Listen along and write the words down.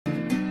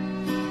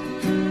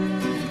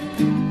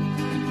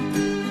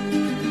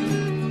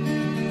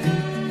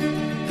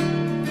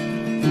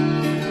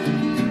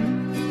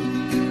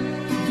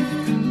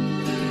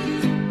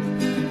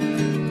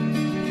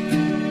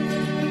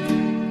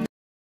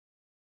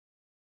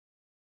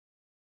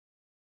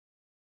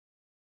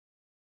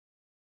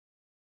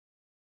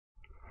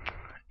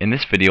in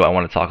this video, I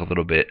want to talk a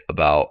little bit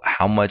about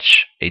how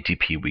much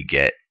ATP we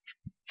get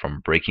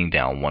from breaking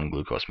down one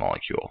glucose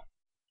molecule.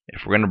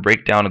 If we're going to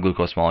break down a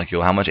glucose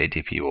molecule, how much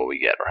ATP will we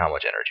get, or how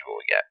much energy will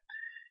we get?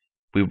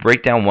 If we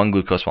break down one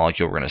glucose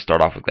molecule, we're going to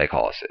start off with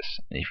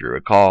glycolysis. And if you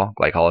recall,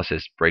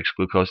 glycolysis breaks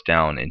glucose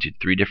down into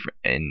three different,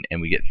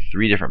 and we get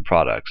three different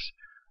products.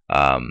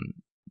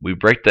 We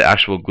break the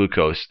actual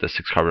glucose, the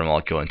 6-carbon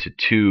molecule, into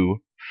two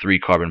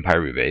 3-carbon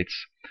pyruvates.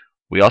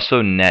 We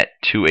also net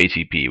 2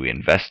 ATP. We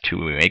invest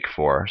 2, we make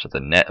 4, so it's a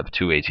net of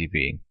 2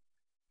 ATP.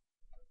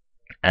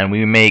 And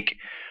we make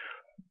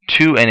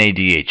 2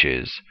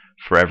 NADHs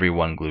for every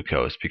 1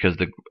 glucose, because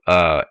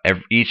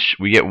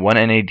we get 1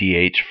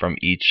 NADH from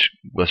each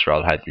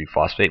glyceraldehyde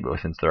 3-phosphate,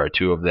 but since there are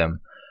 2 of them,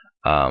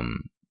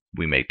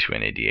 we make 2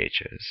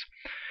 NADHs.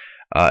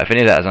 If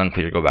any of that is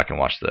unclear, go back and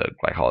watch the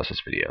glycolysis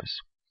videos.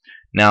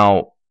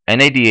 Now,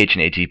 NADH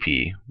and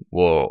ATP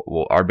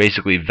are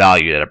basically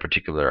valued at a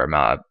particular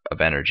amount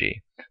of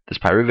energy. This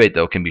pyruvate,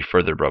 though, can be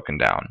further broken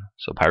down.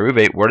 So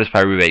pyruvate, where does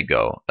pyruvate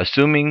go?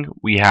 Assuming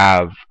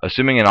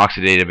an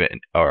oxidative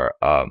or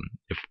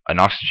if an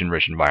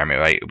oxygen-rich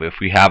environment, right? If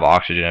we have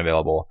oxygen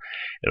available,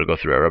 it'll go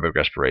through aerobic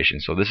respiration.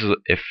 So this is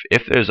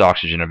if there's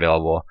oxygen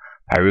available,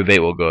 pyruvate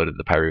will go to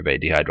the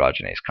pyruvate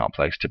dehydrogenase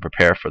complex to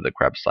prepare for the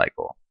Krebs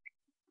cycle.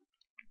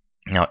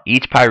 Now,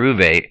 each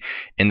pyruvate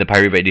in the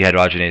pyruvate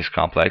dehydrogenase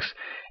complex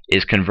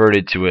is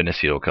converted to an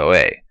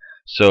acetyl-CoA.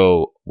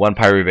 So 1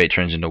 pyruvate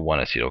turns into 1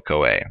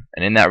 acetyl-CoA.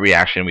 And in that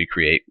reaction, we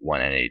create 1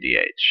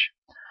 NADH.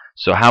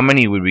 So how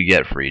many would we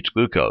get for each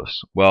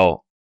glucose?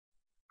 Well,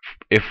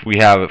 if we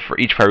have, for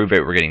each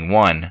pyruvate, we're getting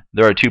 1.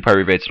 There are 2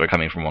 pyruvates that are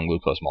coming from 1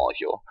 glucose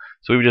molecule.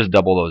 So we would just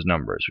double those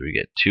numbers. We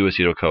get 2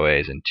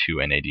 acetyl-CoAs and 2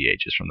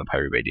 NADHs from the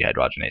pyruvate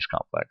dehydrogenase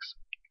complex.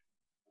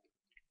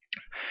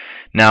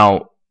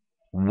 Now,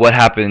 what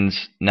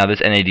happens now?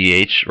 This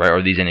NADH, right,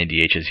 or these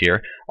NADHs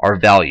here, are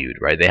valued,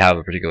 right? They have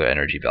a particular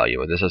energy value.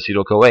 But this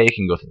acetyl-CoA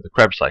can go through the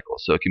Krebs cycle,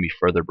 so it can be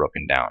further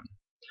broken down.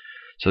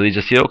 So these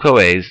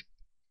acetyl-CoAs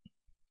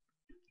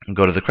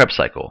go to the Krebs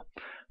cycle.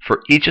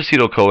 For each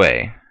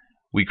acetyl-CoA,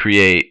 we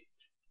create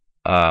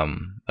a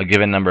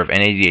given number of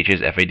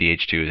NADHs,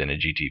 FADH2s, and a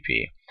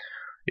GTP.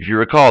 If you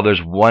recall,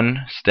 there's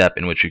one step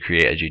in which we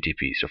create a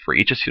GTP. So for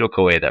each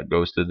acetyl-CoA that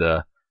goes through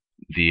the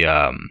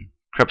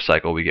Krebs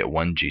cycle, we get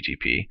 1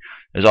 GTP.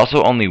 There's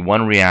also only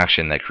one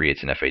reaction that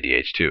creates an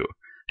FADH2.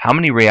 How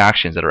many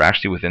reactions that are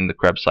actually within the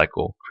Krebs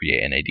cycle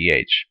create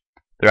NADH?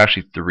 There are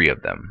actually 3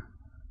 of them.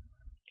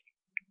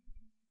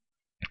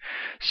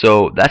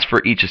 So that's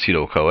for each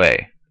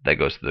acetyl-CoA that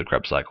goes through the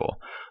Krebs cycle.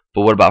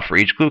 But what about for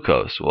each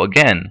glucose? Well,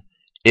 again,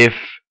 if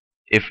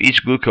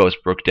each glucose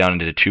broke down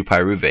into 2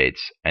 pyruvates,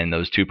 and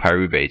those 2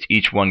 pyruvates,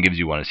 each one gives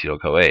you 1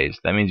 acetyl-CoAs,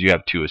 that means you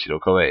have 2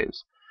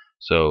 acetyl-CoAs.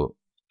 So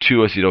 2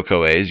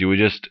 acetyl-CoAs, you would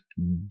just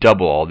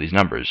double all these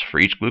numbers. For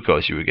each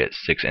glucose, you would get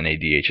 6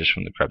 NADHs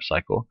from the Krebs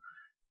cycle,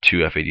 2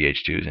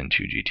 FADH2s, and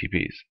 2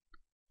 GTPs.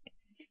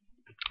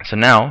 So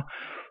now,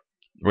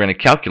 we're going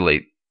to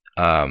calculate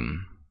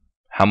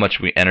how much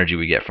energy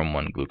we get from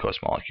 1 glucose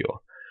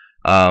molecule.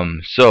 How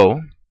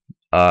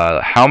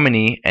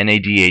many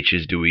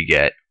NADHs do we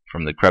get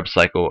from the Krebs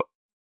cycle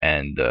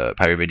and the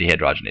pyruvate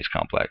dehydrogenase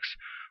complex?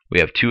 We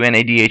have 2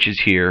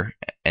 NADHs here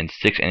and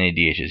 6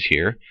 NADHs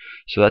here.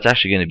 So that's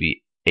actually going to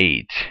be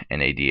 8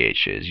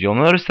 NADHs. You'll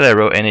notice that I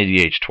wrote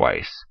NADH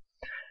twice,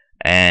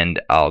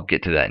 and I'll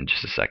get to that in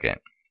just a second.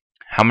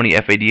 How many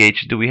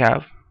FADHs do we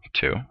have?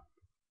 2.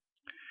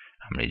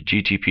 How many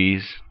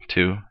GTPs?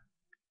 2.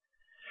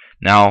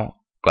 Now,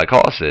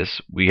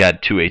 glycolysis, we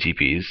had 2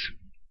 ATPs,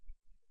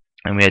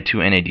 and we had 2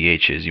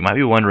 NADHs. You might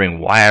be wondering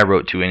why I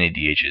wrote 2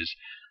 NADHs,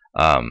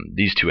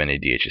 these 2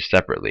 NADHs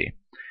separately.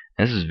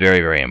 And this is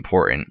very, very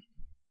important,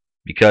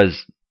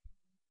 because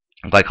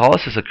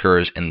glycolysis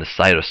occurs in the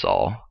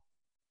cytosol,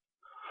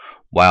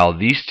 while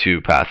these 2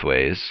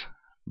 pathways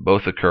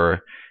both occur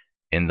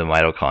in the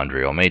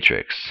mitochondrial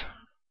matrix.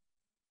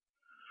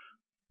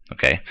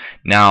 Okay.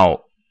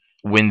 Now,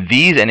 when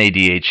these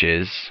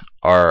NADHs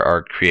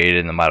are created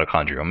in the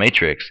mitochondrial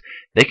matrix,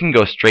 they can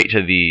go straight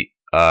to the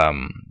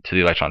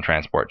electron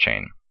transport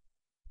chain,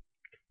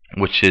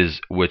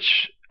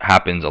 which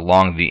happens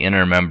along the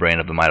inner membrane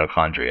of the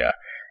mitochondria.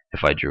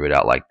 If I drew it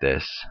out like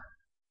this,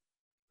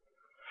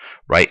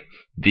 right?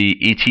 The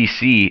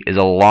ETC is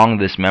along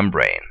this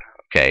membrane,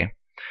 okay?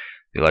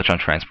 The electron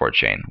transport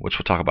chain, which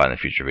we'll talk about in the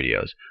future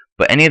videos.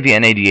 But any of the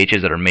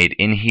NADHs that are made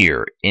in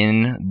here,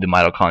 in the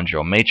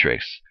mitochondrial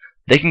matrix,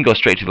 they can go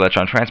straight to the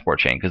electron transport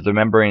chain because the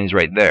membrane is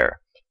right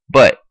there.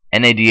 But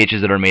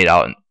NADHs that are made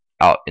out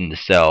in the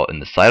cell, in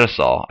the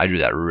cytosol, I drew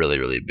that really,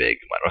 really big,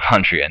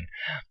 mitochondrion.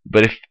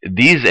 But if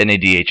these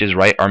NADHs,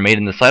 right, are made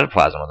in the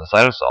cytoplasm of the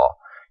cytosol,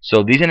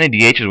 so these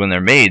NADHs, when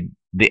they're made,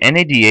 these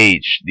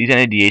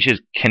NADHs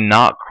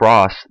cannot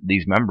cross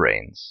these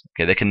membranes.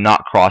 Okay, they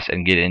cannot cross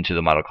and get into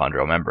the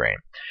mitochondrial membrane.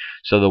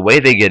 So the way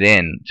they get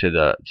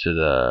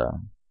the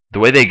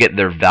way they get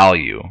their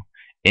value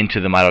into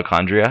the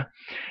mitochondria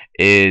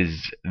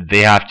is they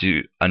have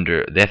to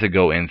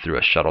go in through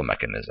a shuttle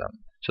mechanism.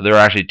 So there are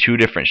actually 2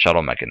 different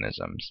shuttle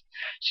mechanisms.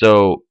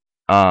 So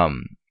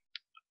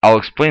I'll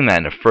explain that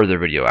in a further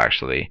video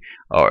actually.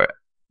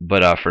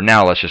 But for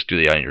now, let's just do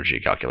the energy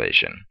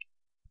calculation.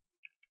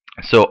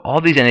 So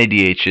all these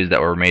NADHs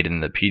that were made in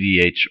the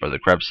PDH or the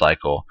Krebs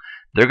cycle,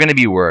 they're going to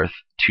be worth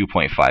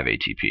 2.5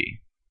 ATP.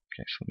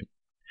 Okay, so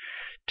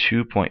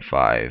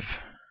 2.5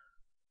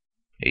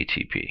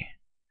 ATP.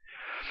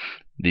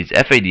 These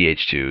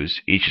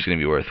FADH2s, each is going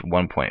to be worth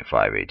 1.5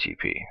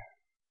 ATP.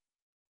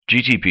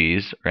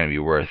 GTPs are going to be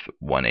worth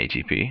 1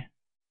 ATP.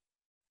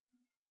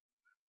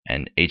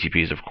 And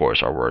ATPs, of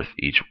course, are worth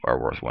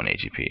 1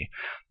 ATP.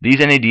 These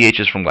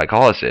NADHs from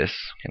glycolysis,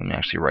 okay, let me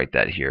actually write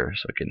that here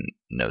so I can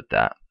note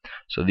that.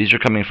 So these are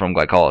coming from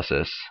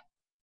glycolysis,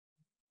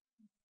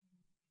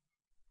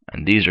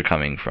 and these are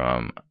coming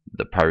from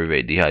the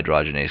pyruvate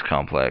dehydrogenase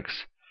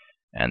complex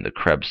and the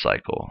Krebs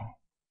cycle.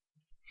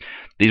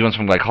 These ones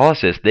from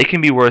glycolysis, they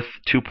can be worth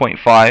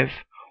 2.5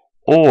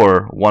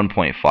 or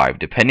 1.5,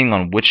 depending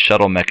on which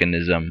shuttle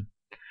mechanism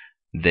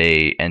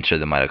they enter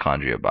the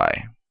mitochondria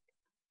by.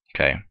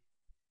 Okay,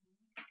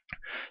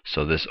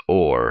 so this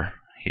OR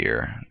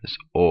here, this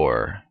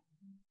OR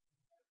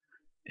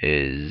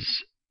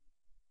is,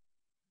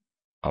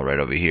 I'll write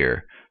over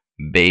here,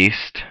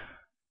 based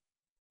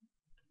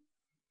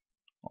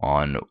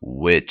on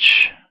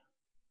which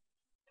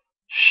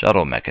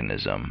shuttle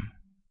mechanism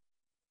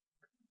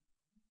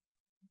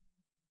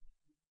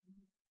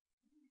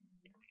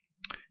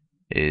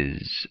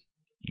is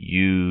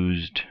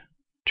used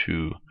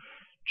to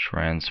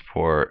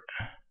transport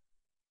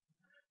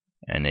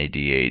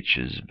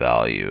NADH's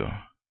value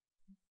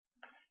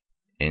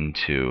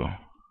into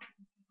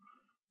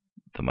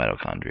the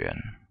mitochondria.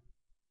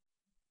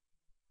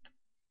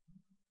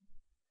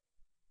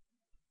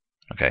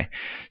 Okay,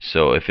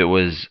 so if it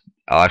was,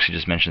 I'll actually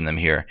just mention them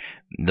here,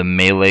 the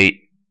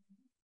malate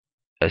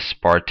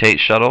aspartate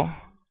shuttle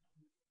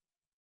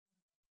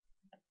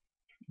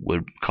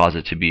would cause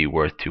it to be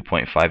worth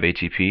 2.5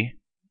 ATP,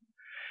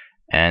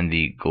 and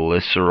the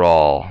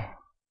glycerol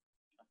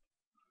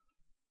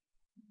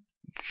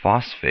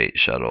phosphate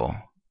shuttle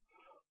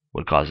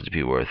would cause it to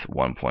be worth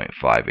 1.5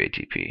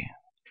 ATP.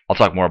 I'll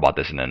talk more about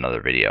this in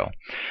another video,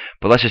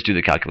 but let's just do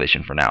the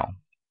calculation for now.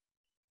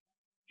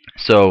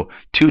 So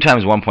 2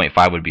 times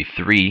 1.5 would be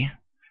 3.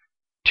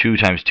 2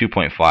 times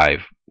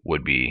 2.5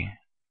 would be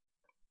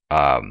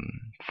 5.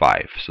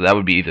 So that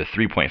would be either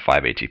 3.5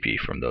 ATP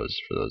from those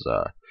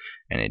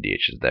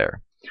NADHs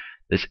there.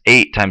 This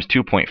 8 times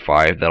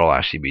 2.5, that'll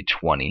actually be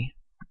 20.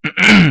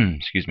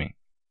 Excuse me.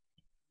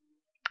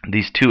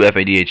 These two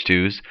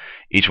FADH2s,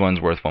 each one's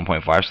worth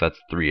 1.5, so that's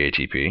 3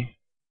 ATP.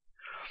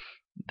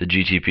 The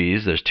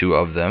GTPs, there's 2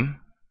 of them,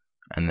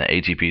 and the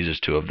ATPs,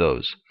 there's 2 of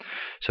those.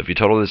 So if you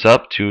total this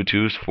up, 2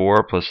 2 is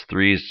 4, plus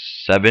 3 is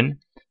 7,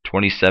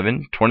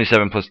 27.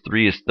 27 plus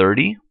 3 is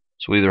 30.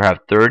 So we either have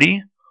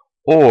 30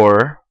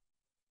 or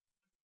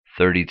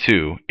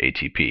 32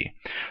 ATP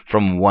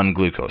from one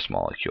glucose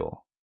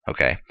molecule.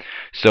 Okay,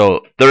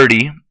 so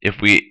 30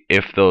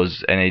 if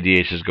those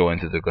NADHs go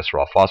into the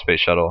glycerol phosphate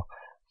shuttle,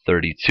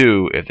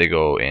 32 if they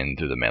go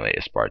into the malate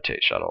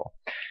aspartate shuttle.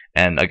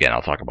 And again,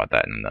 I'll talk about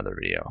that in another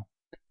video.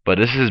 But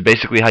this is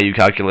basically how you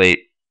calculate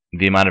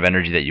the amount of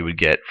energy that you would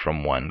get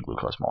from one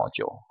glucose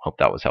molecule. Hope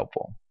that was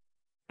helpful.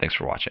 Thanks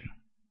for watching.